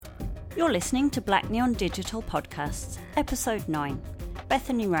You're listening to Black Neon Digital Podcasts, Episode 9,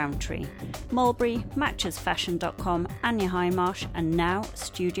 Bethany Rowntree, Mulberry, matchesfashion.com, Anya, Hindmarch, and now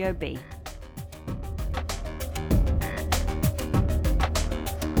Studio B.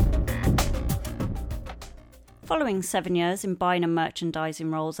 Following 7 years in buying and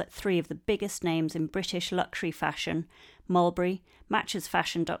merchandising roles at three of the biggest names in British luxury fashion, Mulberry,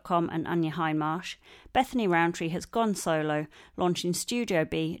 matchesfashion.com and Anya, Hindmarch, Bethany Rowntree has gone solo, launching Studio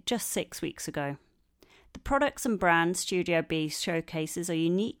B just 6 weeks ago. The products and brands Studio B showcases are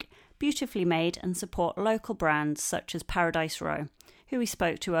unique, beautifully made and support local brands such as Paradise Row, who we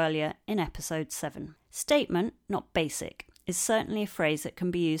spoke to earlier in episode 7. Statement, not basic, is certainly a phrase that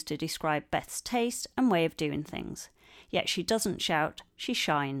can be used to describe Beth's taste and way of doing things. Yet she doesn't shout, she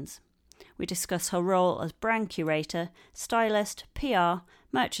shines. We discuss her role as brand curator, stylist, PR,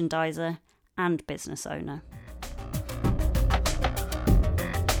 merchandiser, and business owner.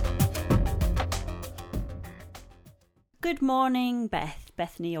 Good morning,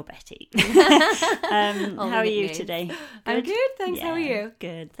 Bethany or Betty. How are you today? Good? I'm good, thanks. Yeah, how are you?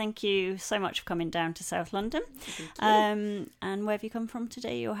 Good. Thank you so much for coming down to South London. And where have you come from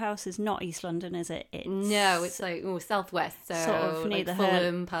today? Your house is not East London, is it? No, it's like southwest, so sort of near like the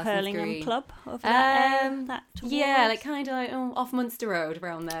Fulham, Hurlingham Club over that, that yeah, like kind of like off Munster Road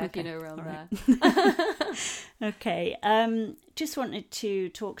around there, okay. if you know around there. Okay. Just wanted to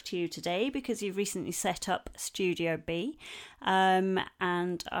talk to you today because you've recently set up Studio B,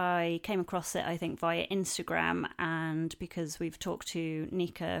 and I came across it, I think, via Instagram, and because we've talked to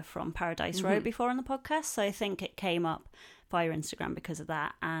Nika from Paradise Row before on the podcast, so I think it came up via Instagram because of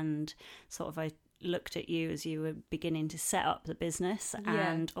that, and sort of I looked at you as you were beginning to set up the business,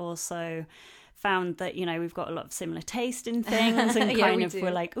 and also found that, you know, we've got a lot of similar taste in things and kind of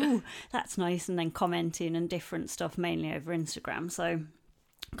were like, ooh, that's nice, and then commenting and different stuff mainly over Instagram. So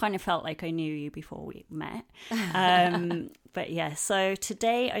kind of felt like I knew you before we met. But yeah, so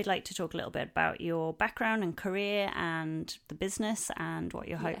today I'd like to talk a little bit about your background and career and the business and what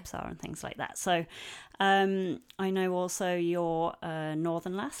your hopes are and things like that. So I know also you're a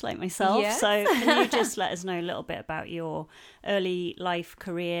northern lass like myself. Yes. So can you just let us know a little bit about your early life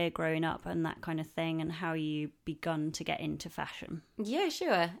career growing up and that kind of thing and how you begun to get into fashion? Yeah,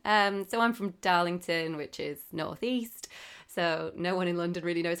 sure. So I'm from Darlington, which is northeast. So no one in London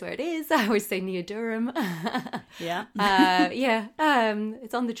really knows where it is. I always say near Durham. Yeah.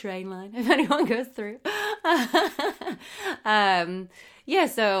 It's on the train line if anyone goes through.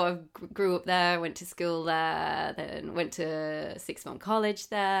 So I grew up there, went to school there, then went to sixth-form college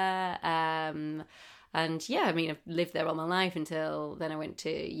there. And yeah, I mean, I've lived there all my life until then I went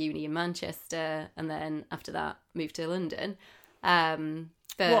to uni in Manchester, and then after that moved to London. But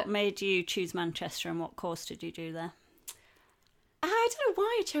what made you choose Manchester and what course did you do there? I don't know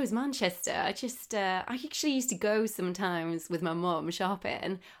why I chose Manchester. I actually used to go sometimes with my mum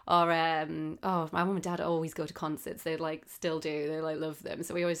shopping, or my mum and dad always go to concerts. They still do. They love them.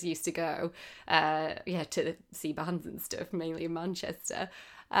 So we always used to go, to see bands and stuff, mainly in Manchester.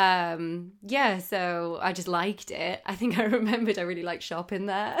 So I just liked it. I think I remembered I really liked shopping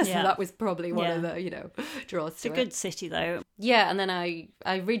there. So that was probably one of the, draws to it. It's a good city though. Yeah, and then I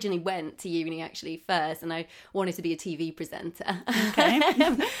originally went to uni actually first, and I wanted to be a TV presenter. Okay.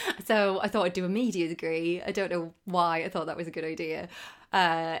 So I thought I'd do a media degree. I don't know why I thought that was a good idea.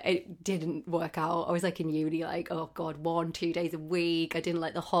 It didn't work out. I was in uni 1-2 days a week. I didn't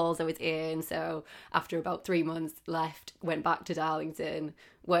like the halls I was in, so after about 3 months left, went back to Darlington,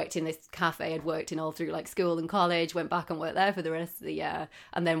 worked in this cafe I'd worked in all through school and college, went back and worked there for the rest of the year,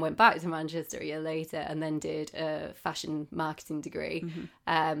 and then went back to Manchester a year later and then did a fashion marketing degree,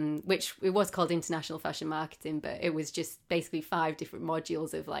 which it was called international fashion marketing, but it was just basically 5 different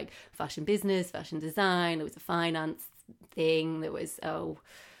modules of fashion business, fashion design. There was a finance thing, there was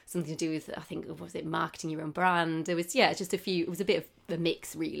something to do with, I think, was it marketing your own brand? There was just a few. It was a bit of a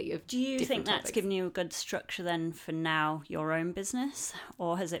mix really of. Do you think that's topics. given you a good structure then for now your own business,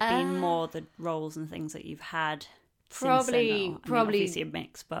 or has it been more the roles and things that you've had probably since then? Obviously a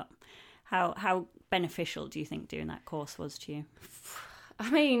mix, but how beneficial do you think doing that course was to you? I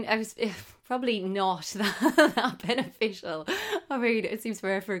mean, I was probably not that beneficial. I mean, it seems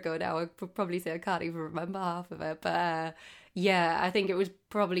forever ago now. I could probably say I can't even remember half of it. But I think it was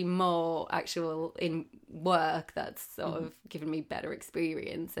probably more actual in work that's sort of given me better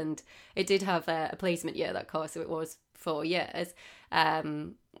experience. And it did have a placement year, that course, so it was 4 years,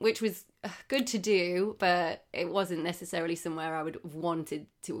 which was good to do, but it wasn't necessarily somewhere I would have wanted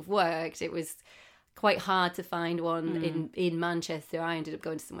to have worked. It was quite hard to find one in Manchester. I ended up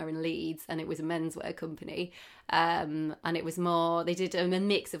going to somewhere in Leeds, and it was a menswear company. And it was more, they did a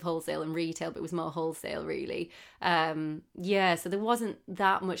mix of wholesale and retail, but it was more wholesale, really. So there wasn't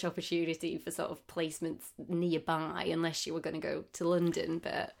that much opportunity for sort of placements nearby unless you were going to go to London.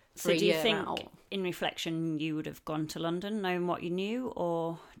 But so do you think, in reflection, you would have gone to London knowing what you knew,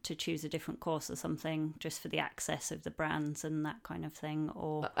 or to choose a different course or something just for the access of the brands and that kind of thing?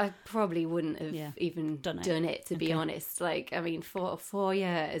 Or I probably wouldn't have even done it, to be honest. Like, I mean, 4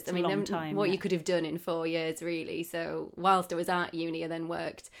 years. It's a long time, what you could have done in 4 years, really. So whilst I was at uni, I then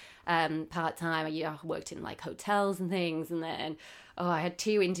worked part-time. I worked in like hotels and things, and then I had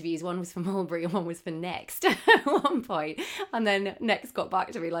 2 interviews. One was for Mulberry and one was for Next at one point. And then Next got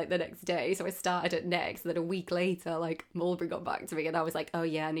back to me like the next day. So I started at Next. And then a week later, like Mulberry got back to me, and I was like, oh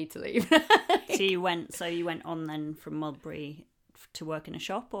yeah, I need to leave. So you went on then from Mulberry to work in a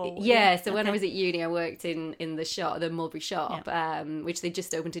shop, or when I was at uni, I worked in the shop, the Mulberry shop, which they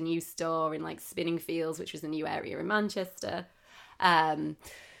just opened a new store in like Spinningfields, which was a new area in Manchester.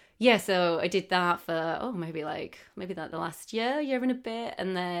 So I did that for maybe that the last year and a bit,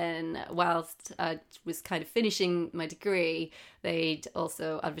 and then whilst I was kind of finishing my degree, they'd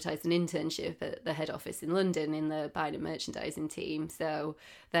also advertised an internship at the head office in London in the buying and merchandising team. So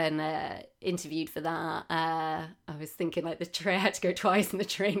then interviewed for that. I was thinking like I had to go twice, and the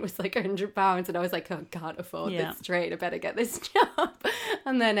train was like £100, and I was like, oh, I can't afford this train. I better get this job.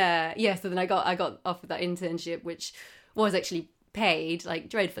 And then so then I got offered that internship, which was actually paid, like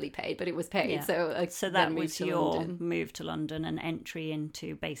dreadfully paid, but it was paid. So that was your move to London and entry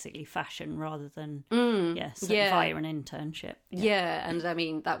into basically fashion rather than via an internship. And I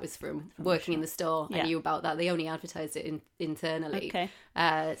mean that was from working in the store. I knew about that. They only advertised it internally.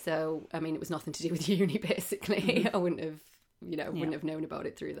 So I mean it was nothing to do with uni basically. I wouldn't have known about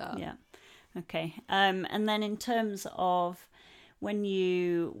it through that. And then in terms of when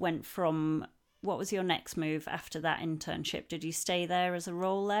you went from, what was your next move after that internship? Did you stay there as a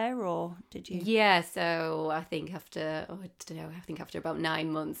role there, or did you? Yeah, so I think after about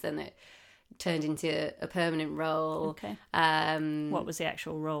 9 months, then it turned into a permanent role. Okay. What was the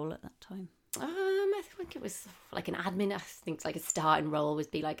actual role at that time? I think it was like an admin. I think like a starting role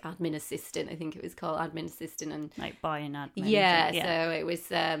would be like admin assistant. I think it was called admin assistant, and like buying admin. Yeah. So it was.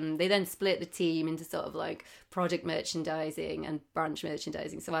 They then split the team into sort of like product merchandising and branch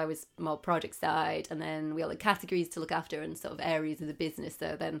merchandising. So I was more product side, and then we all had categories to look after and sort of areas of the business.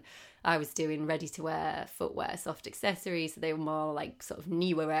 So then I was doing ready to wear, footwear, soft accessories. So they were more like sort of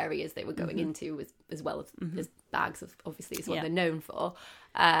newer areas they were going into as well as bags. Obviously, is what they're known for.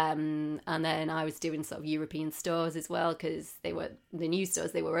 And then I was doing sort of European stores as well, because they were the new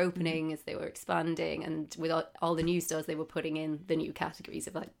stores they were opening as they were expanding, and with all the new stores they were putting in the new categories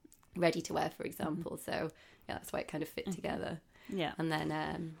of like ready to wear, for example. So yeah, that's why it kind of fit together. Yeah. And then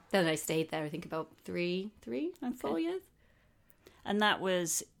I stayed there I think about 3 and 4 years. And that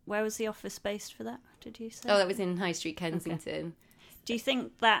was, where was the office based for that, did you say? Oh, that was in High Street, Kensington. Okay. Do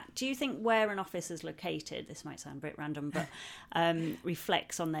you think where an office is located, this might sound a bit random, but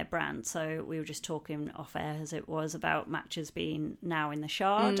reflects on their brand? So we were just talking off air as it was about Matches being now in the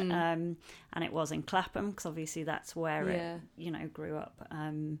Shard, and it was in Clapham, because obviously that's where it grew up.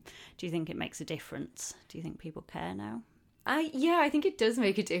 Do you think it makes a difference? Do you think people care now? I think it does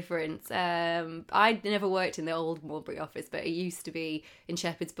make a difference. I never worked in the old Mulberry office, but it used to be in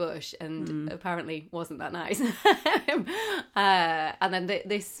Shepherd's Bush, and apparently wasn't that nice. And then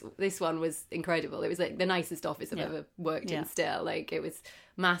this one was incredible. It was like the nicest office I've ever worked in still. Like it was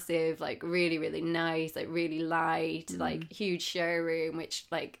massive, like really, really nice, like really light, like huge showroom, which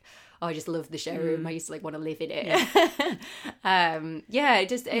like... I just love the showroom. I used to like want to live in it.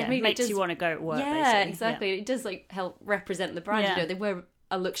 It makes you want to go to work. Yeah, basically. Exactly. It does like help represent the brand. Yeah. They were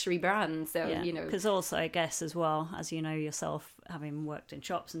a luxury brand, so because also I guess as well as you know yourself, having worked in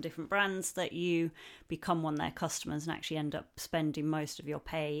shops and different brands, that you become one of their customers and actually end up spending most of your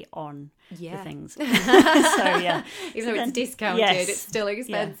pay on the things. So even though it's discounted, it's still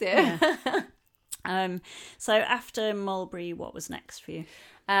expensive. So after Mulberry, what was next for you?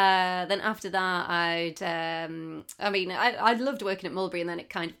 Then after that, I'd loved working at Mulberry, and then it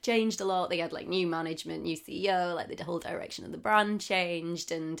kind of changed a lot. They had like new management, new CEO, like the whole direction of the brand changed,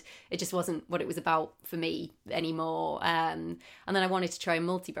 and it just wasn't what it was about for me anymore. And then I wanted to try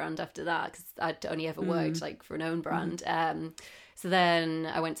multi-brand after that, because I'd only ever worked like for an own brand. So then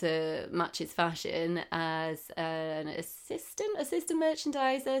I went to Matches Fashion as an assistant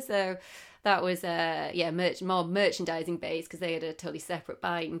merchandiser. So that was more merchandising based, because they had a totally separate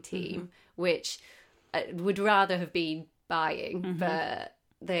buying team, which I would rather have been buying, but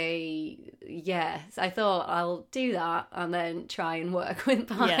I thought I'll do that and then try and work with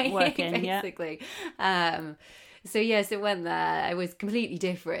buying, basically. So went there. It was completely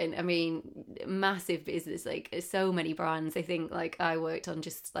different. I mean, massive business, like so many brands. I think like I worked on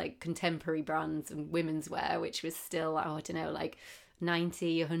just like contemporary brands and women's wear, which was still, I don't know, like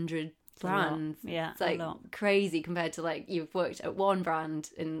 90, 100 brands. Yeah, it's like crazy compared to like you've worked at one brand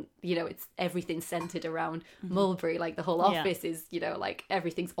and, you know, it's everything centered around mulberry. Like the whole office is, you know, like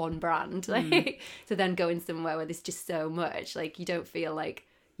everything's on brand. Like, so then going somewhere where there's just so much, like you don't feel like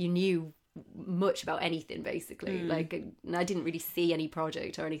you knew much about anything, basically. Like I didn't really see any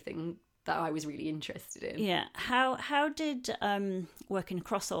project or anything that I was really interested in. Yeah. How did working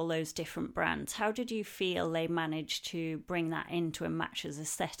across all those different brands, how did you feel they managed to bring that into a Matches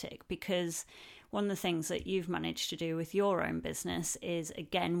aesthetic? Because one of the things that you've managed to do with your own business is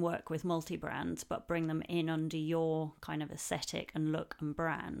again work with multi-brands but bring them in under your kind of aesthetic and look and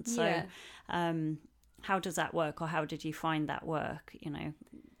brand. So how does that work, or how did you find that work? You know,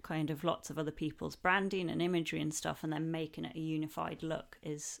 kind of lots of other people's branding and imagery and stuff, and then making it a unified look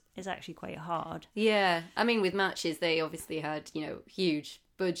is actually quite hard. Yeah, I mean, with Matches, they obviously had, you know, huge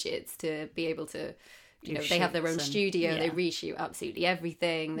budgets to be able to, you know, they have their own studio, they reshoot absolutely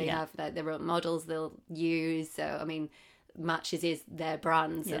everything, they have their own models they'll use. So I mean, Matches is their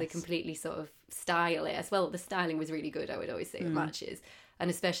brand, so they completely sort of style it as well. The styling was really good, I would always say, with Matches. And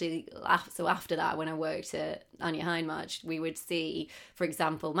especially after that, when I worked at Anya Hindmarch, we would see, for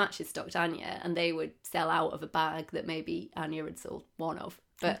example, Matches stocked Anya, and they would sell out of a bag that maybe Anya had sold one of.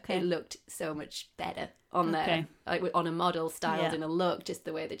 But it looked so much better on there, like, on a model styled in a look, just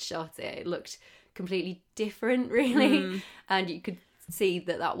the way they'd shot it. It looked completely different, really. And you could see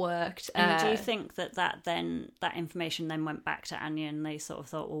that worked. And do you think that information then went back to Anya and they sort of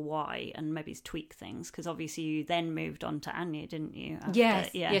thought, well, why? And maybe tweak things, because obviously you then moved on to Anya, didn't you?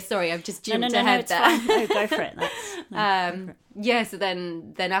 Yes, sorry, I've just jumped ahead there. Fine. No, go for it. So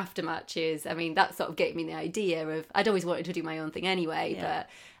then after Matches, I mean, that sort of gave me the idea of, I'd always wanted to do my own thing anyway, but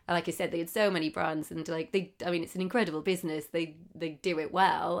like I said, they had so many brands, and like it's an incredible business. They do it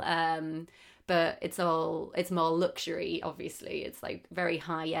well. But it's more luxury, obviously. It's like very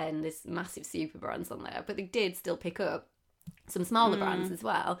high end. There's massive super brands on there, but they did still pick up some smaller brands as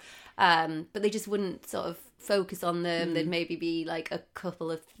well. But they just wouldn't sort of focus on them. There'd maybe be like a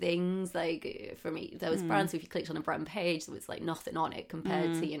couple of things. Like for me, there was brands, if you clicked on a brand page, there was like nothing on it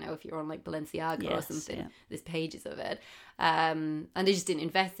compared to, you know, if you're on like Balenciaga or something, there's pages of it. And they just didn't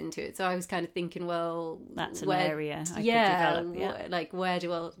invest into it. So I was kind of thinking, well, that's an area I could develop. Like where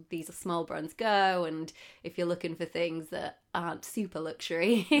do all these small brands go? And if you're looking for things that aren't super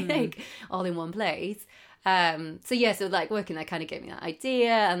luxury, like all in one place. So like working there kind of gave me that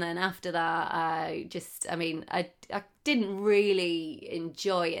idea. And then after that, I didn't really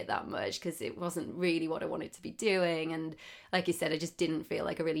enjoy it that much because it wasn't really what I wanted to be doing. And like you said, I just didn't feel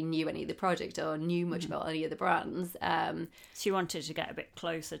like I really knew any of the project or knew much about any of the brands. So you wanted to get a bit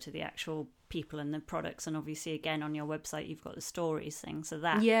closer to the actual people and the products, and obviously again on your website you've got the stories thing, so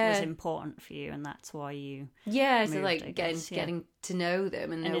that was important for you, and that's why you moved, so like getting to know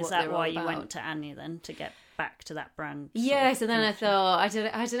them and know is what that they're why all you about. Went to Anya then, to get back to that brand? So then I thought, I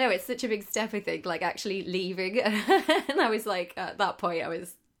don't know, it's such a big step, I think, like actually leaving. And I was like, at that point I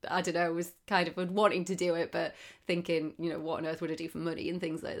was kind of wanting to do it, but thinking, you know, what on earth would I do for money and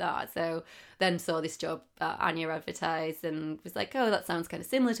things like that. So then saw this job Anya advertised and was like, oh, that sounds kind of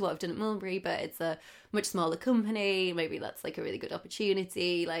similar to what I've done at Mulberry, but it's a much smaller company. Maybe that's like a really good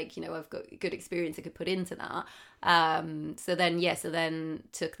opportunity. Like, you know, I've got good experience I could put into that. So then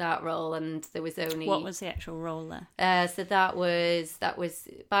took that role, and there was only... What was the actual role there? So that was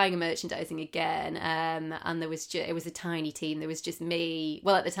buying and merchandising again, and it was a tiny team. There was just me.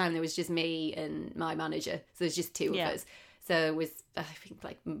 Well, at the time there was just me and my manager. So there's just two of us. So it was, I think,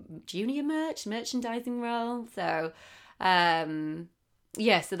 like junior merchandising role. So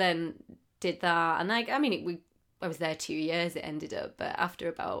so then did that, and like, I mean, I was there 2 years, it ended up, but after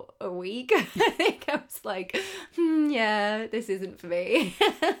about a week, I think I was like, this isn't for me.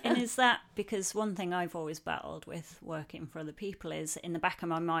 And is that because one thing I've always battled with working for other people is, in the back of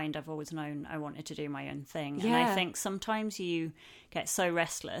my mind, I've always known I wanted to do my own thing. Yeah. And I think sometimes you get so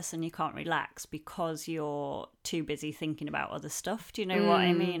restless and you can't relax because you're too busy thinking about other stuff. Do you know what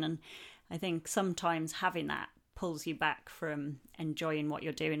I mean? And I think sometimes having that pulls you back from enjoying what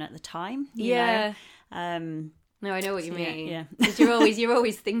you're doing at the time. You know? No, I know what you mean. Yeah. Because you're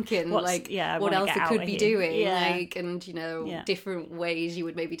always thinking what else it could be doing, Yeah. like, and you know, different ways you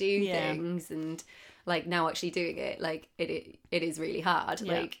would maybe do things. And like now actually doing it, like it is really hard.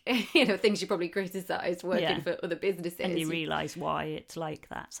 Yeah. Like, you know, things you probably criticised working for other businesses. And you realise why it's like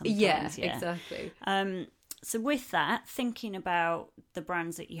that sometimes. Yeah, exactly. So with that, thinking about the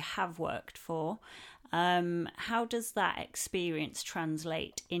brands that you have worked for, how does that experience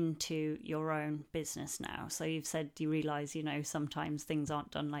translate into your own business now? So you've said you realise, you know, sometimes things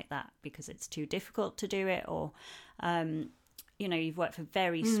aren't done like that because it's too difficult to do it, or, you know, you've worked for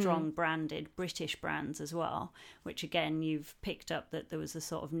very strong branded British brands as well, which again, you've picked up that there was a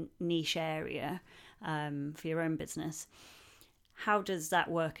sort of niche area for your own business. How does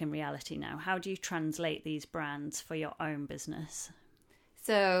that work in reality now? How do you translate these brands for your own business?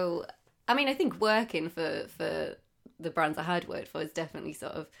 So, I mean, I think working for the brands I had worked for is definitely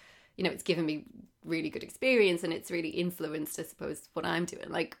sort of, you know, it's given me really good experience, and it's really influenced, I suppose, what I'm doing.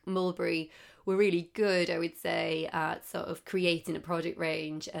 Like Mulberry were really good, I would say, at sort of creating a product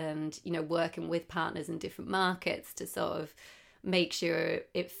range and, you know, working with partners in different markets to sort of make sure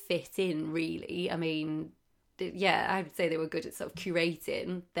it fit in, really. I mean, yeah, I would say they were good at sort of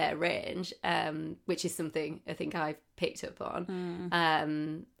curating their range, which is something I think I've picked up on.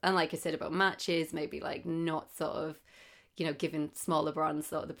 And like I said about matches, maybe like not sort of, you know, giving smaller brands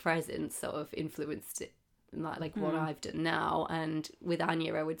sort of the presence sort of influenced it, like what I've done now. And with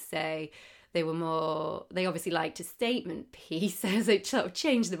Anya, I would say they obviously liked a statement piece, as they sort of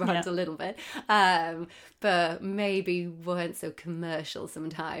changed the brand a little bit, but maybe weren't so commercial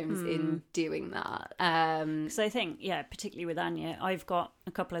sometimes in doing that. So I think, particularly with Anya, I've got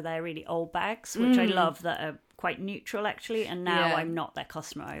a couple of their really old bags, which I love, that are quite neutral actually, and now I'm not their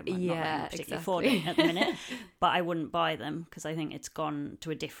customer. I'm not particularly affording at the minute, but I wouldn't buy them because I think it's gone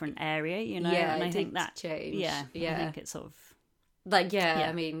to a different area, you know. And I think that change. I think it's sort of like,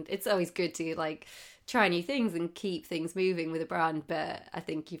 I mean, it's always good to like try new things and keep things moving with a brand, but I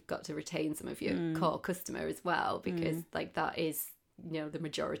think you've got to retain some of your core customer as well, because like that is, you know, the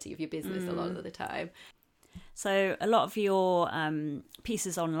majority of your business a lot of the time. So a lot of your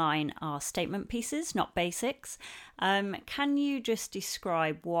pieces online are statement pieces, not basics. Can you just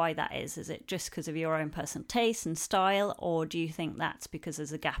describe why that is? Is it just because of your own personal taste and style, or do you think that's because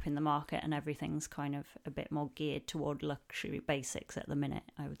there's a gap in the market and everything's kind of a bit more geared toward luxury basics at the minute,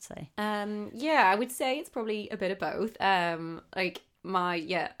 I would say? I would say it's probably a bit of both. Like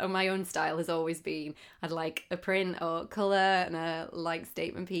my own style has always been, I'd like a print or colour, and I like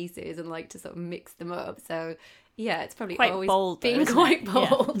statement pieces and like to sort of mix them up. So yeah, it's probably quite always bold, been quite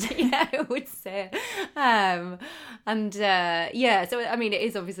bold. Yeah, I would say. So I mean, it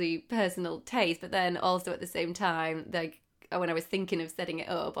is obviously personal taste, but then also at the same time, like when I was thinking of setting it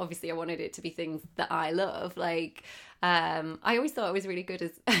up, obviously I wanted it to be things that I love. Like, I always thought I was really good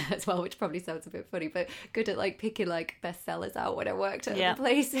as well, which probably sounds a bit funny, but good at like picking like bestsellers out when I worked at other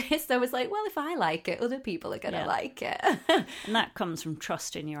places. So I was like, well, if I like it, other people are going to like it. And that comes from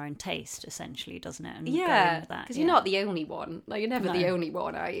trust in your own taste, essentially, doesn't it? And because you're not the only one. Like, you're never the only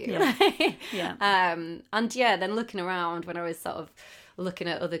one, are you? Then looking around when I was sort of looking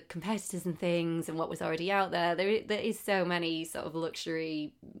at other competitors and things and what was already out there, there is so many sort of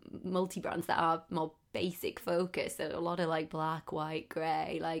luxury multi-brands that are more basic focus, and a lot of like black, white,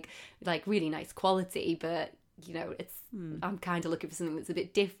 grey, like really nice quality, but you know, it's I'm kind of looking for something that's a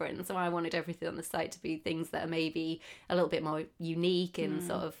bit different. So I wanted everything on the site to be things that are maybe a little bit more unique in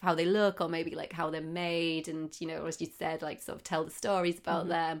sort of how they look, or maybe like how they're made, and you know, as you said, like sort of tell the stories about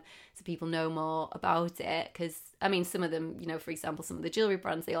them so people know more about it. Because I mean, some of them, you know, for example, some of the jewelry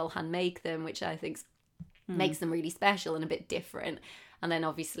brands, they all hand make them, which I think makes them really special and a bit different. And then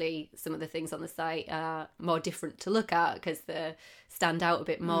obviously some of the things on the site are more different to look at because they stand out a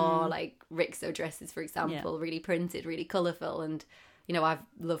bit more, like Rixo dresses, for example, really printed, really colourful. And, you know, I've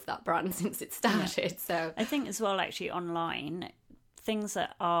loved that brand since it started. So I think as well, actually, online, things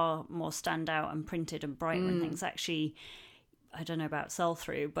that are more stand out and printed and bright and things actually, I don't know about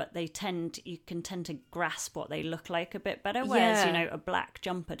sell-through, but you can tend to grasp what they look like a bit better, whereas, you know, a black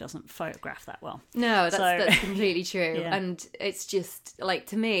jumper doesn't photograph that well. No, that's completely true. And it's just, like,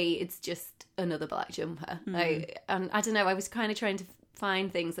 to me, it's just another black jumper. And I don't know, I was kind of trying to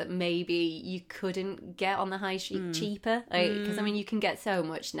find things that maybe you couldn't get on the high street cheaper, because I mean, you can get so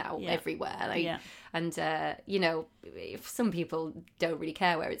much now everywhere, and you know, if some people don't really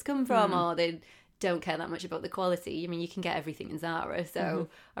care where it's come from, or they don't care that much about the quality, I mean, you can get everything in Zara. So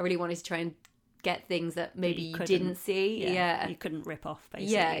I really wanted to try and get things that maybe you didn't see. You couldn't rip off,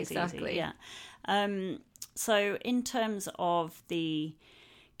 basically. Yeah, exactly. So in terms of the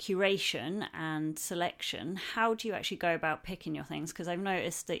curation and selection, how do you actually go about picking your things? Because I've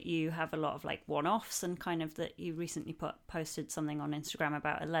noticed that you have a lot of like one-offs, and kind of that you recently posted something on Instagram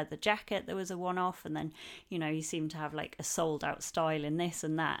about a leather jacket that was a one-off, and then, you know, you seem to have like a sold-out style in this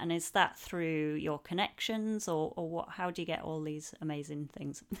and that. And is that through your connections, or what? How do you get all these amazing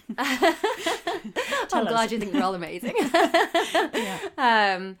things? I'm glad you think they're all amazing.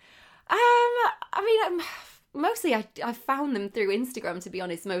 Mostly I found them through Instagram, to be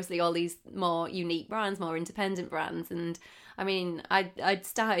honest, mostly all these more unique brands, more independent brands. And I mean, I'd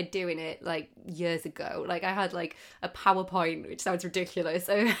started doing it like years ago. Like I had like a PowerPoint, which sounds ridiculous.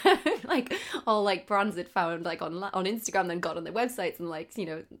 So like all like brands I'd found like on Instagram, then got on their websites and like, you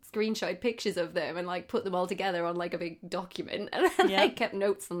know, screenshot pictures of them and like put them all together on like a big document. And then I kept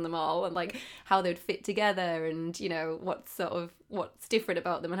notes on them all and like how they'd fit together and, you know, what's different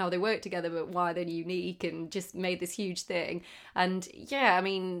about them and how they work together, but why they're unique, and just made this huge thing. And yeah, I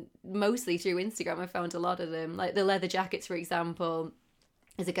mean, mostly through Instagram I found a lot of them. Like the leather jackets, for example,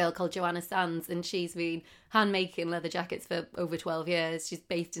 there's a girl called Joanna Sands, and she's been hand making leather jackets for over 12 years. She's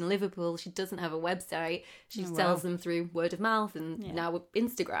based in Liverpool. She doesn't have a website. She sells them through word of mouth and now with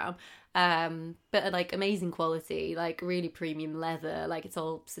Instagram. But like amazing quality, like really premium leather, like it's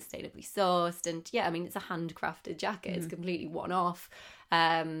all sustainably sourced. And yeah, I mean, it's a handcrafted jacket. It's completely one-off,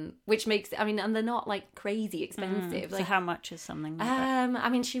 which makes, I mean, and they're not like crazy expensive. So like, how much is something like I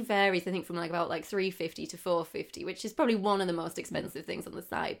mean, she varies, I think, from like about like $350 to $450, which is probably one of the most expensive things on the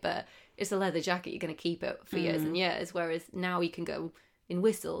site, but it's a leather jacket. You're going to keep it for years and years, whereas now you can go in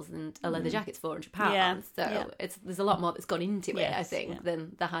whistles, and a leather jacket's £400. There's a lot more that's gone into it, I think,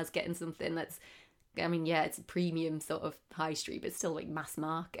 than there has getting something that's, I mean, it's a premium sort of high street, but still like mass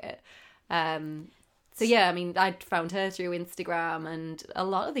market. So yeah, I mean, I'd found her through Instagram, and a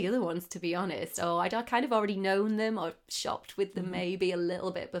lot of the other ones, to be honest, I'd kind of already known them or shopped with them maybe a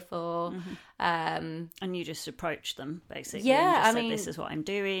little bit before. And you just approached them basically. Yeah, and just said, this is what I'm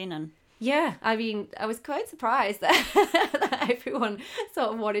doing, and yeah, I mean, I was quite surprised that everyone sort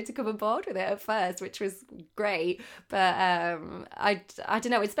of wanted to come on board with it at first, which was great. But I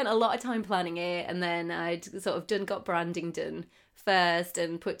don't know, I'd spent a lot of time planning it, and then I'd sort of got branding done first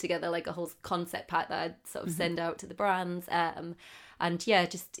and put together like a whole concept pack that I'd sort of send out to the brands. And yeah,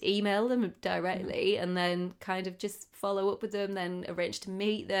 just email them directly and then kind of just follow up with them, then arrange to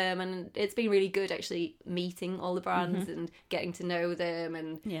meet them. And it's been really good actually meeting all the brands and getting to know them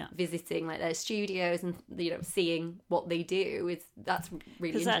and visiting like their studios and, you know, seeing what they do. That's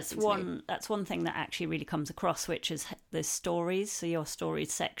really interesting. Because that's one thing that actually really comes across, which is the stories. So your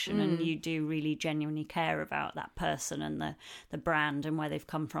stories section, and you do really genuinely care about that person and the brand and where they've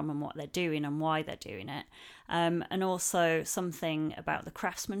come from and what they're doing and why they're doing it. And also something about the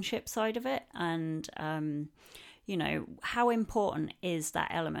craftsmanship side of it, and you know, how important is that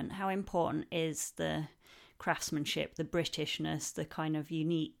element? How important is the craftsmanship, the Britishness, the kind of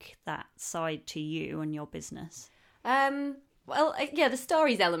unique, that side to you and your business? Well, yeah, the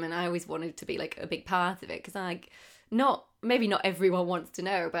stories element, I always wanted to be like a big part of it, because maybe not everyone wants to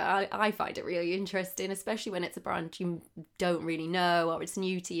know, but I find it really interesting, especially when it's a brand you don't really know, or it's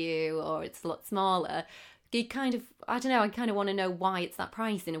new to you, or it's a lot smaller. You kind of, I don't know, I kind of want to know why it's that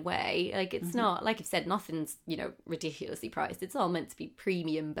price in a way. Like, it's not, like I've said, nothing's, you know, ridiculously priced. It's all meant to be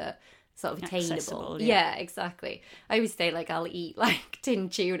premium, but sort of attainable. Accessible, yeah, exactly. I always say, like, I'll eat, like, tin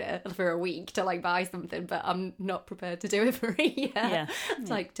tuna for a week to, like, buy something, but I'm not prepared to do it for a year. Yeah. It's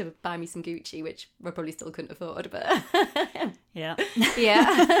like to buy me some Gucci, which I probably still couldn't afford, but... yeah.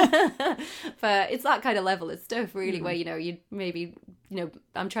 But it's that kind of level of stuff, really, where, you know, you'd maybe... You know,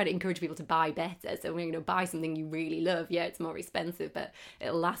 I'm trying to encourage people to buy better. So, you know, buy something you really love. Yeah, it's more expensive, but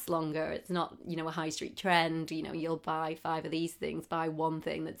it'll last longer. It's not, you know, a high street trend. You know, you'll buy 5 of these things, buy one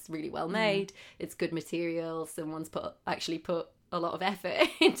thing that's really well made. It's good material. Someone's actually put a lot of effort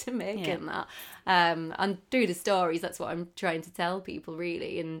into making that. And through the stories, that's what I'm trying to tell people,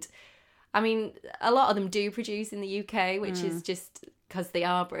 really. And I mean, a lot of them do produce in the UK, which is just because they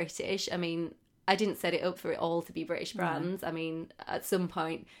are British. I mean, I didn't set it up for it all to be British brands. I mean, at some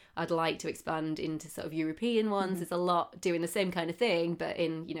point, I'd like to expand into sort of European ones. There's a lot doing the same kind of thing, but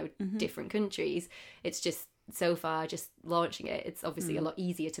in, you know, different countries. It's just, so far, just launching it, it's obviously a lot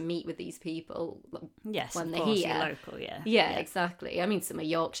easier to meet with these people when they're here. Local, yeah, exactly. I mean, some are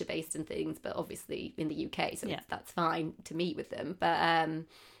Yorkshire based and things, but obviously in the UK, so that's fine to meet with them. But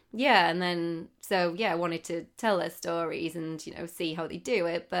yeah, and then, so yeah, I wanted to tell their stories and, you know, see how they do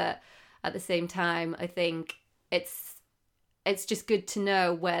it, but at the same time, I think it's just good to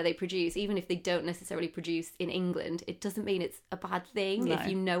know where they produce, even if they don't necessarily produce in England. It doesn't mean it's a bad thing if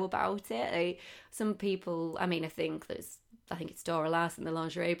you know about it. Some people, I mean, I think there's I think it's Dora Larson, the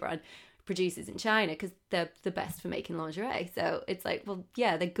lingerie brand, produces in China, because they're the best for making lingerie. So it's like, well,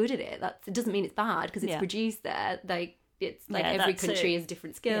 yeah, they're good at it. It doesn't mean it's bad because it's produced there. Like, it's like every country has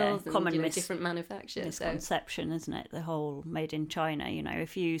different skills and common different manufacturers. Misconception, isn't it? The whole made in China.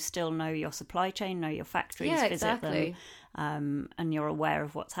 If you still know your supply chain, know your factories, visit them, and you're aware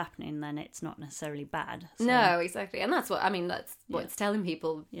of what's happening, then it's not necessarily bad. So. No, exactly. And that's what it's telling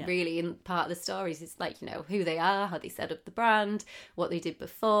people, really, in part of the stories. It's like, who they are, how they set up the brand, what they did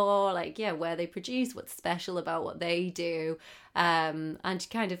before, like, where they produce, what's special about what they do. And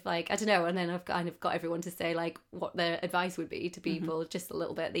kind of like, I don't know, and then I've kind of got everyone to say like what their advice would be to people, just a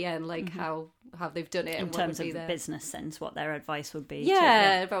little bit at the end, like how they've done it in and terms of the business sense, what their advice would be.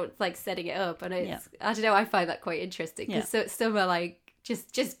 About like setting it up. And it's I don't know, I find that quite interesting, because some are like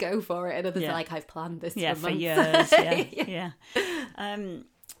just go for it, and others are like, I've planned this for months. Years.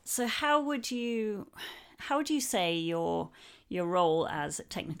 So how would you say your role as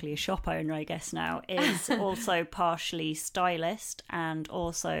technically a shop owner, I guess now, is also partially stylist, and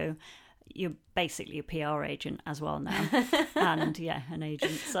also you're basically a PR agent as well now, and an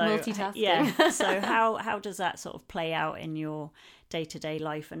agent. So multitasking. So how does that sort of play out in your day-to-day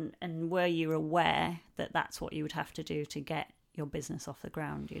life, and were you aware that that's what you would have to do to get your business off the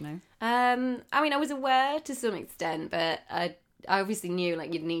ground? I mean, I was aware to some extent, but I obviously knew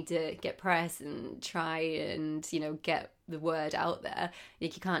like you'd need to get press and try and get the word out there.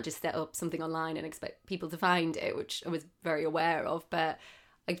 Like, you can't just set up something online and expect people to find it, which I was very aware of, but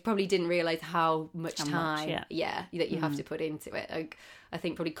I probably didn't realise how much time that you have to put into it. Like, I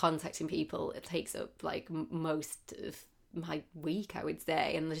think probably contacting people, it takes up like most of my week, I would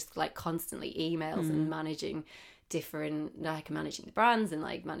say, and just like constantly emails and managing the brands and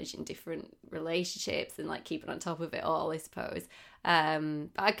like managing different relationships and like keeping on top of it all, I suppose. I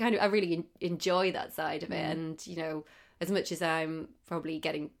really enjoy that side of it, and as much as I'm probably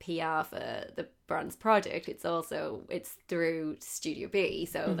getting PR for the brand's product, it's through Studio B,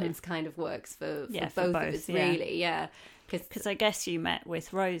 so it's kind of works for both of us, really. Because I guess you met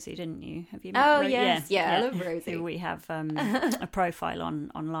with Rosie, didn't you? Have you met Rosie? Yes. I love Rosie. We have a profile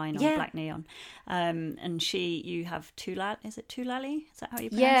online on Black Neon. And you have is it Tulali? Is that how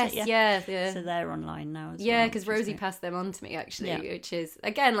you pronounce it? Yeah. So they're online now as well. Yeah, because Rosie passed them on to me, actually, which is,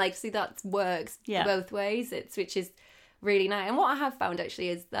 again, like, see, that works both ways, which is really nice. And what I have found, actually,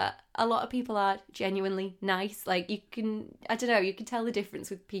 is that a lot of people are genuinely nice. Like, you can tell the difference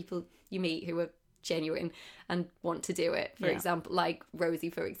with people you meet who are genuine and want to do it. For example, like Rosie,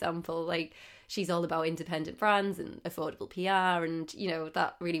 for example, like, she's all about independent brands and affordable PR, and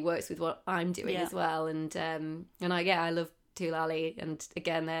that really works with what I'm doing as well. And I love Tulali, and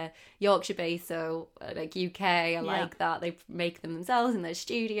again, they're Yorkshire based, so like UK, I like that they make them themselves in their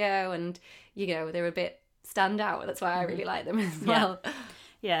studio, and they're a bit stand out. That's why I really like them as well.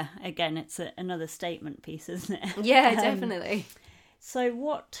 Yeah, again, it's another statement piece, isn't it? Yeah, definitely.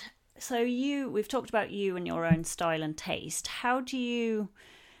 So we've talked about you and your own style and taste. How do you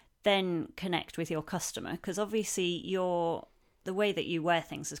then connect with your customer? Because obviously the way that you wear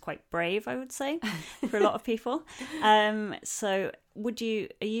things is quite brave, I would say, for a lot of people. So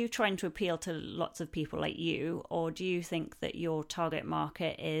are you trying to appeal to lots of people like you, or do you think that your target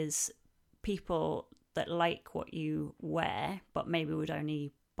market is people that like what you wear, but maybe would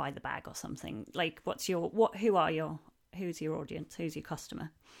only buy the bag or something? Like, who's your audience? Who's your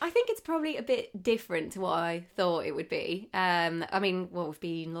customer? I think it's probably a bit different to what I thought it would be. I mean, we've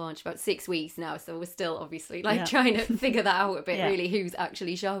been launched about 6 weeks now, so we're still obviously trying to figure that out a bit, really, who's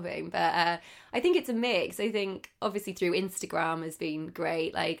actually shopping. But I think it's a mix. I think obviously through Instagram has been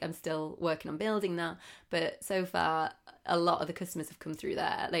great. Like, I'm still working on building that, but so far a lot of the customers have come through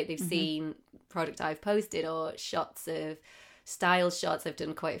there. Like, they've seen product I've posted or style shots. I've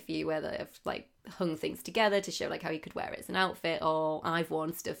done quite a few where they've like hung things together to show like how you could wear it as an outfit, or I've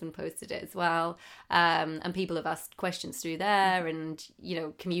worn stuff and posted it as well. And people have asked questions through there, and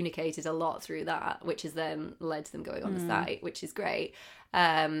communicated a lot through that, which has then led to them going on the site, which is great.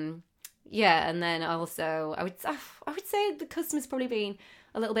 And then also I would say the customer's probably been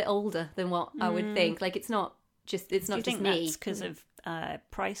a little bit older than what I would think. Like, it's not just me. Do you think that's because of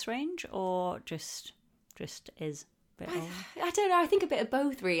price range, or just is? I don't know. I think a bit of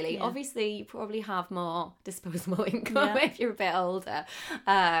both, really. Yeah. Obviously, you probably have more disposable income if you're a bit older.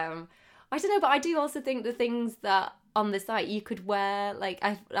 I don't know, but I do also think the things that on the site you could wear, like,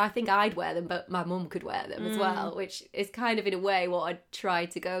 I think I'd wear them, but my mum could wear them as well, which is kind of in a way what I'd try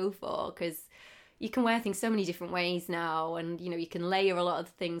to go for, because you can wear things so many different ways now, and you can layer a lot of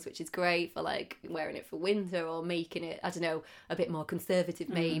things, which is great for like wearing it for winter or making it, I don't know, a bit more conservative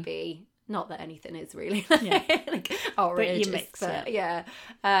maybe. not that anything is really Yeah. like outrageous, but you mix it.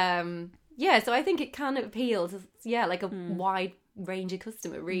 yeah. So I think it can appeal to like a wide range of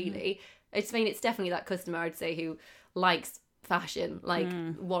customer really. It's definitely that customer, I'd say, who likes fashion, like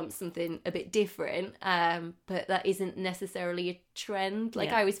wants something a bit different, but that isn't necessarily a trend.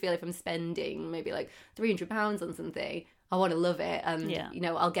 Like I always feel if I'm spending maybe like £300 on something, I want to love it, and you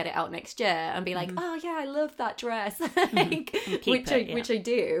know, I'll get it out next year and be like, oh yeah, I love that dress, like, which I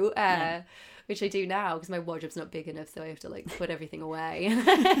do. Which I do now because my wardrobe's not big enough, so I have to like put everything away and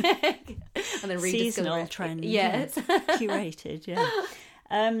then rediscover seasonal it. trends. Yes, curated. Yeah.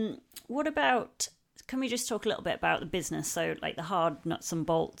 What about? Can we just talk a little bit about the business? So, like the hard nuts and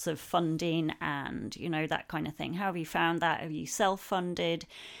bolts of funding and, you know, that kind of thing. How have you found that? Are you self-funded?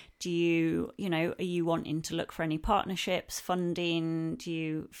 Do you, you know, are you wanting to look for any partnerships, funding? Do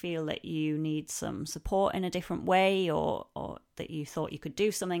you feel that you need some support in a different way, or that you thought you could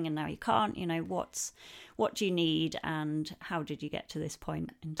do something and now you can't? You know, what do you need, and how did you get to this point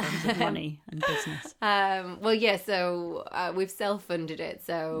in terms of money and business? So we've self-funded it.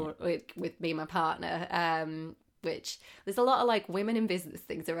 So with me and my partner, which there's a lot of like women in business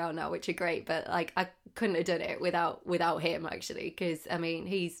things around now, which are great, but like I couldn't have done it without him actually, because I mean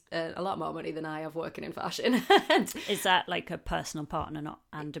he's a lot more money than I have working in fashion. Is that like a personal partner, not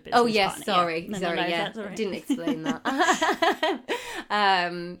and a business partner? Yes, sorry, No, yeah, right. didn't explain that.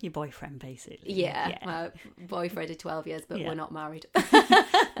 Your boyfriend, basically. Yeah, my boyfriend of 12 years, but we're not married.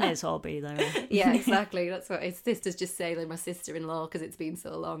 May as well be though. Right? Yeah, exactly. That's what his sister's just saying, my sister-in-law, because it's been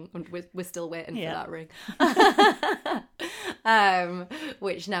so long, and we're still waiting for that ring.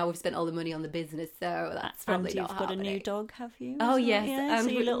 Which now we've spent all the money on the business, so that's probably not happening. You've got a new dog, have you? Oh yes, and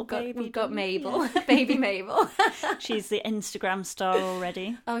so we've got Mabel, baby Mabel. She's the Instagram star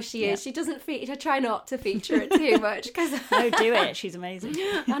already. Oh, she is. She doesn't feature. I try not to feature it too much because no, do it. She's amazing.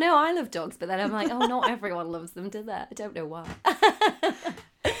 I know I love dogs, but then I'm like, oh, not everyone loves them, do they? I don't know why.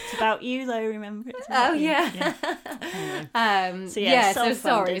 It's about you, though. Remember? Yeah. Anyway. So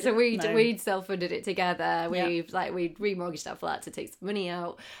sorry. So we'd self-funded it together. We'd remortgaged our flat to take some money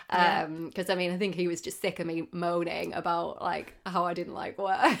out. Because I mean, I think he was just sick of me moaning about like how I didn't like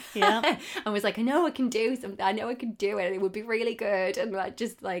work. Yeah. And was like, I know I can do something. I know I can do it. It would be really good. And like,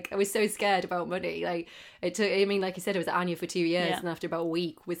 just like, I was so scared about money. Like it took. I mean, like you said, it was Anya for 2 years, and after about a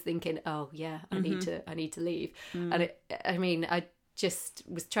week, was thinking, oh yeah, I need to leave. And I just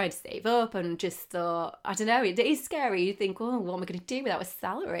was trying to save up and just thought, I don't know, it is scary. You think, oh, what am I going to do without a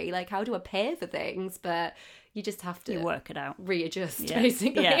salary? Like, how do I pay for things? But you just have to work it out, readjust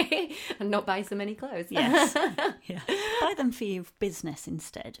basically, and not buy so many clothes. Yes, buy them for your business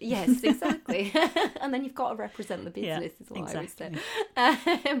instead. Yes, exactly. And then you've got to represent the business as well. Exactly. I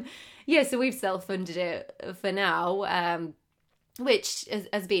would say. So we've self-funded it for now. Which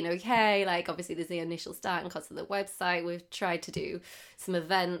has been okay. Like, obviously there's the initial starting cost of the website. We've tried to do some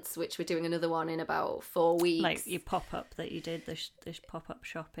events, which we're doing another one in about 4 weeks. Like your pop-up that you did, this pop-up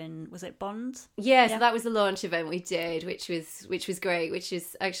shop in, was it Bonds? Yeah, so that was the launch event we did, which was great, which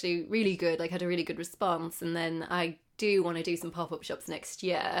is actually really good. Like, had a really good response. And then I do want to do some pop-up shops next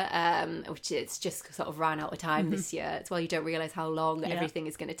year, which it's just sort of ran out of time this year. It's why you don't realise how long everything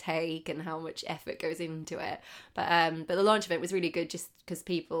is going to take and how much effort goes into it. But the launch event was really good just because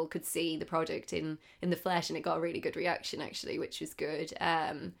people could see the product in the flesh, and it got a really good reaction actually, which was good.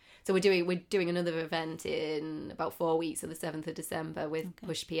 So we're doing another event in about 4 weeks on the 7th of December with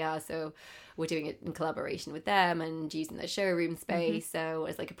Push PR. So we're doing it in collaboration with them and using their showroom space. So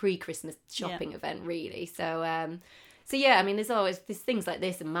it's like a pre-Christmas shopping event really. So yeah, I mean, there's things like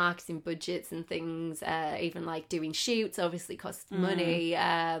this and marketing budgets and things, even like doing shoots obviously cost money.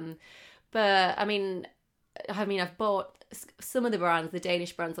 But I mean, I've bought some of the brands, the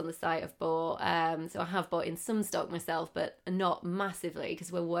Danish brands on the site I've bought. So I have bought in some stock myself, but not massively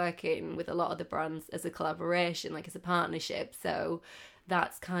because we're working with a lot of the brands as a collaboration, like as a partnership. So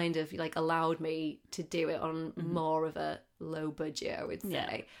that's kind of like allowed me to do it on more of a low budget, I would say.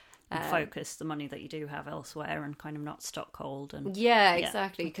 Yeah. And focus the money that you do have elsewhere and kind of not stock hold. And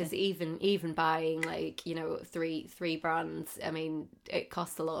exactly, because even buying like, you know, three brands, I mean, it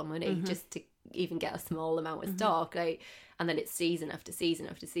costs a lot of money just to even get a small amount of stock, like, and then it's season after season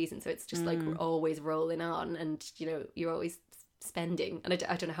after season, so it's just like we're always rolling on, and you know, you're always spending, and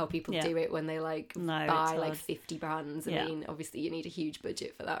I don't know how people do it when they buy like 50 brands. I mean, obviously you need a huge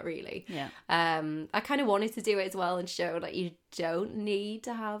budget for that really. I kind of wanted to do it as well and show like you don't need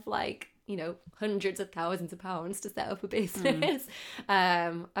to have like, you know, hundreds of thousands of pounds to set up a business.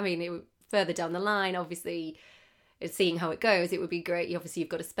 I mean, further down the line, obviously seeing how it goes, it would be great. Obviously, you've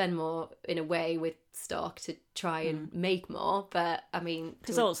got to spend more in a way with stock to try and make more. But I mean,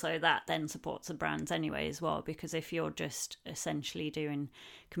 because also that then supports the brands anyway as well. Because if you're just essentially doing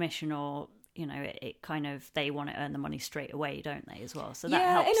commission, or it kind of, they want to earn the money straight away, don't they, as well? So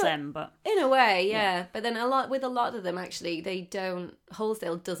that helps them. But in a way, yeah. But then a lot of them, actually, they don't,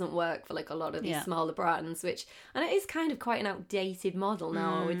 wholesale doesn't work for like a lot of these smaller brands, and it is kind of quite an outdated model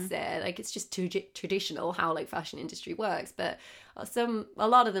now, I would say. Like, it's just too traditional how like fashion industry works. But a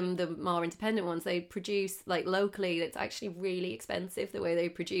lot of them, the more independent ones, they produce like locally. It's actually really expensive the way they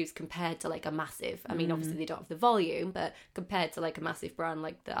produce compared to like a massive, I mean, obviously they don't have the volume, but compared to like a massive brand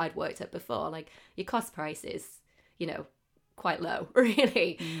like that I'd worked at before, like your cost price is, quite low,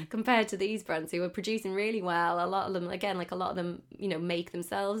 really, compared to these brands who are producing really well. A lot of them, make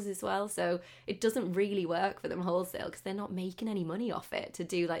themselves as well. So it doesn't really work for them wholesale, because they're not making any money off it to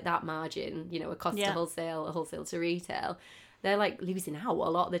do like that margin, a cost to wholesale, a wholesale to retail. They're like losing out a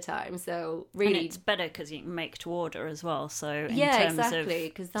lot of the time. So really, and it's better because you can make to order as well. So in terms exactly,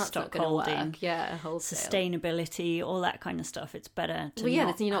 because that's stock not going to holding, work. Yeah, wholesale, sustainability, all that kind of stuff. It's better to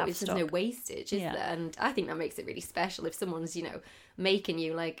there's no wastage, is there? And I think that makes it really special if someone's making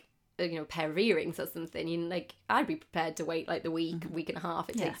you like a pair of earrings or something. I'd be prepared to wait like the week and a half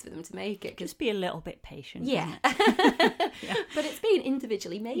it takes for them to make it. Just be a little bit patient. Yeah, but it's being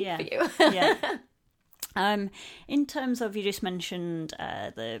individually made for you. Yeah. In terms of, you just mentioned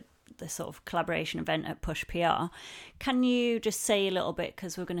the sort of collaboration event at Push PR, can you just say a little bit,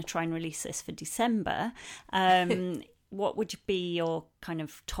 because we're going to try and release this for December, what would be your kind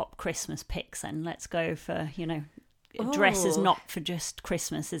of top Christmas picks then? Let's go for, dress is not for just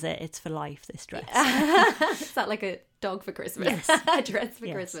Christmas, is it? It's for life, this dress. Is that like a dog for Christmas? Yes. A dress for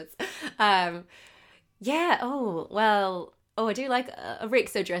Christmas. I do like a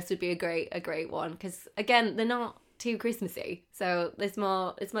Rixo dress would be a great one, because again, they're not too Christmassy, so it's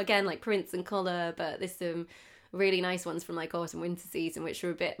more again like prints and colour, but there's some really nice ones from like autumn winter season which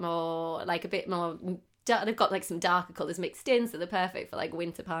are a bit more they've got like some darker colours mixed in, so they're perfect for like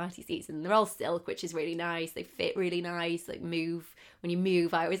winter party season. They're all silk, which is really nice. They fit really nice, like when you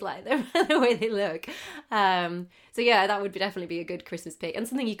move, I always like them the way they look. So yeah, that would definitely be a good Christmas pick, and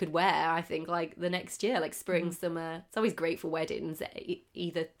something you could wear, I think, like the next year, like spring, summer. It's always great for weddings,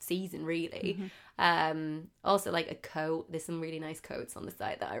 either season really. Also like a coat. There's some really nice coats on the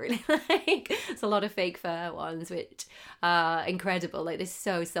site that I really like. There's a lot of fake fur ones which are incredible. Like they're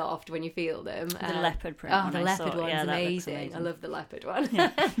so soft when you feel them. The leopard print. Oh, the leopard one's amazing. I love the leopard one.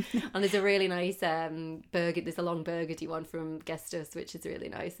 Yeah. And there's a really nice there's a long burgundy one from Gestus, which is really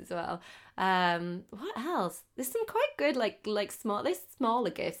nice as well. What else? There's some quite good there's smaller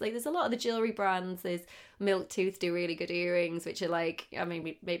gifts. Like there's a lot of the jewelry brands. There's Milk Tooth do really good earrings, which are like, I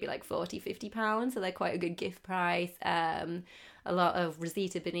mean, maybe like £40-50, so they're quite a good gift price. A lot of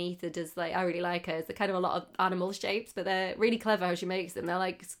Rosita Benita does, like, I really like hers. They're kind of a lot of animal shapes, but they're really clever how she makes them. They're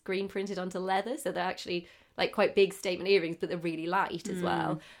like screen printed onto leather, so they're actually like quite big statement earrings, but they're really light as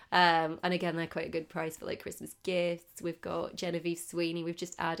well. And again, they're quite a good price for like Christmas gifts. We've got Genevieve Sweeney. We've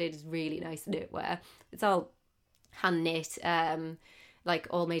just added really nice knitwear. It's all hand knit, like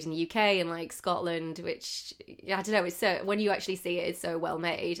all made in the UK and like Scotland, which I don't know. It's so, when you actually see it, it's so well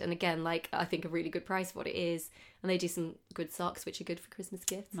made. And again, like I think a really good price for what it is. And they do some good socks, which are good for Christmas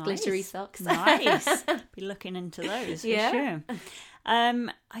gifts. Nice. Glittery socks. Nice. Be looking into those for sure.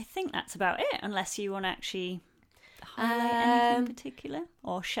 I think that's about it, unless you want to actually highlight anything in particular,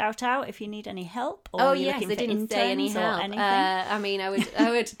 or shout out if you need any help. Or I didn't say any help. I mean, I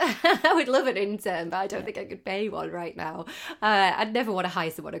would love an intern, but I don't think I could pay one right now. I'd never want to hire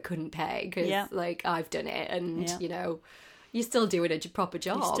someone I couldn't pay, because like I've done it, and you're still doing a proper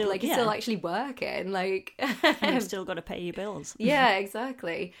job. You're still actually working. Like, and you've still got to pay your bills. Yeah,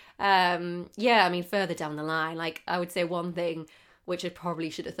 exactly. I mean, further down the line, like I would say one thing which I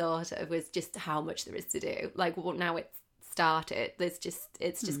probably should have thought of was just how much there is to do. Like, well, now it's started, it's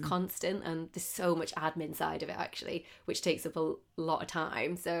just constant, and there's so much admin side of it actually, which takes up a lot of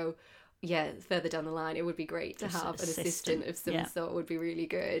time. So yeah, further down the line, it would be great to have an assistant of some sort. Would be really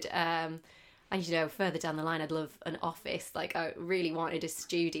good. And further down the line, I'd love an office. Like, I really wanted a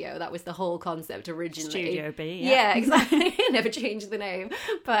studio. That was the whole concept originally. Studio B. Yeah, exactly. Never changed the name.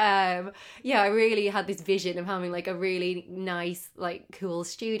 But I really had this vision of having like a really nice, like cool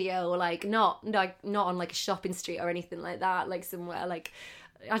studio. Like not on like a shopping street or anything like that. Like somewhere like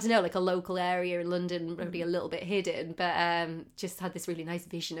I don't know, like a local area in London, probably a little bit hidden, but just had this really nice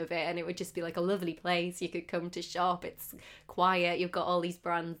vision of it, and it would just be like a lovely place. You could come to shop, it's quiet, you've got all these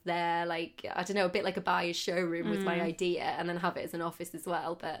brands there, like, I don't know, a bit like a buyer's showroom was my idea, and then have it as an office as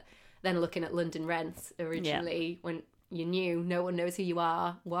well. But then looking at London rents originally, when you knew no one knows who you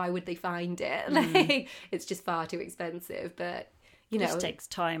are, why would they find it? Like, it's just far too expensive. But you know, it just takes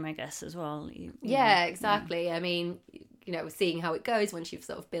time, I guess, as well. Yeah, exactly. I mean, you know, seeing how it goes once you've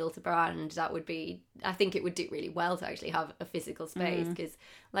sort of built a brand, that would be, I think it would do really well to actually have a physical space, because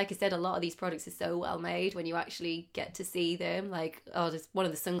like I said, a lot of these products are so well made when you actually get to see them. Like, there's one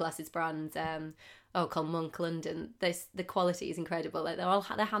of the sunglasses brands called Monk London. The quality is incredible. Like,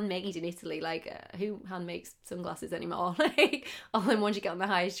 they're handmade in Italy. Like, who hand makes sunglasses anymore? Like, all them ones you get on the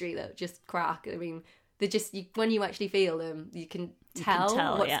high street that just crack. I mean, they're just, when you actually feel them, you can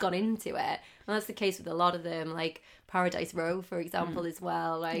tell what's gone into it. And that's the case with a lot of them, like Paradise Row, for example, as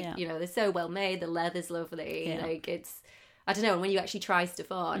well. Like, you know, they're so well made, the leather's lovely. Like, it's, I don't know, and when you actually try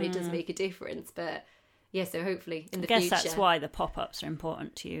stuff on, it does make a difference. But yeah, so hopefully in the future. I guess that's why the pop-ups are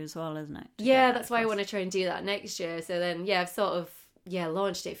important to you as well, isn't it? Yeah, that's why I want to try and do that next year. So then, I've sort of,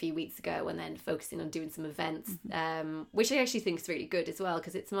 launched it a few weeks ago, and then focusing on doing some events, which I actually think is really good as well,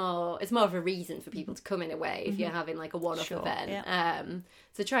 because it's more of a reason for people to come in a way if you're having like a one-off event.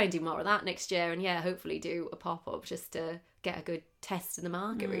 So try and do more of that next year, and hopefully do a pop-up just to get a good test in the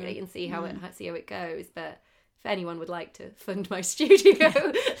market really, and see how it goes. But if anyone would like to fund my studio,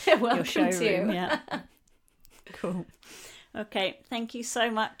 they're welcome showroom, to. Cool. Okay, thank you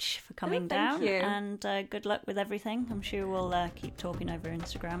so much for coming down. Thank you. And good luck with everything. I'm sure we'll keep talking over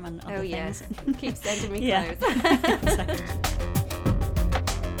Instagram and other things. Keep sending me clothes.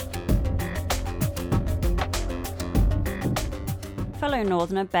 Fellow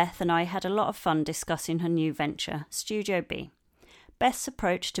Northerner Beth and I had a lot of fun discussing her new venture, Studio B. Beth's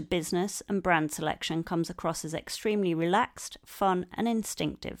approach to business and brand selection comes across as extremely relaxed, fun and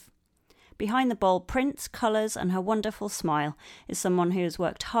instinctive. Behind the bold prints, colours and her wonderful smile is someone who has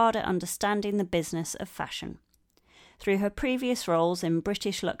worked hard at understanding the business of fashion. Through her previous roles in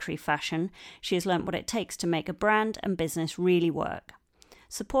British luxury fashion, she has learnt what it takes to make a brand and business really work.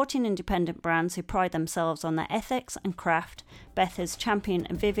 Supporting independent brands who pride themselves on their ethics and craft, Beth has championed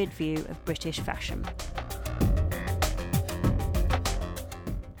a vivid view of British fashion.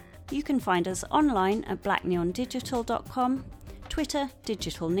 You can find us online at blackneondigital.com, Twitter,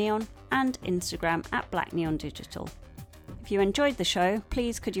 Digital Neon, and Instagram at Black Neon Digital. If you enjoyed the show,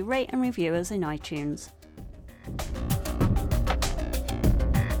 please could you rate and review us in iTunes.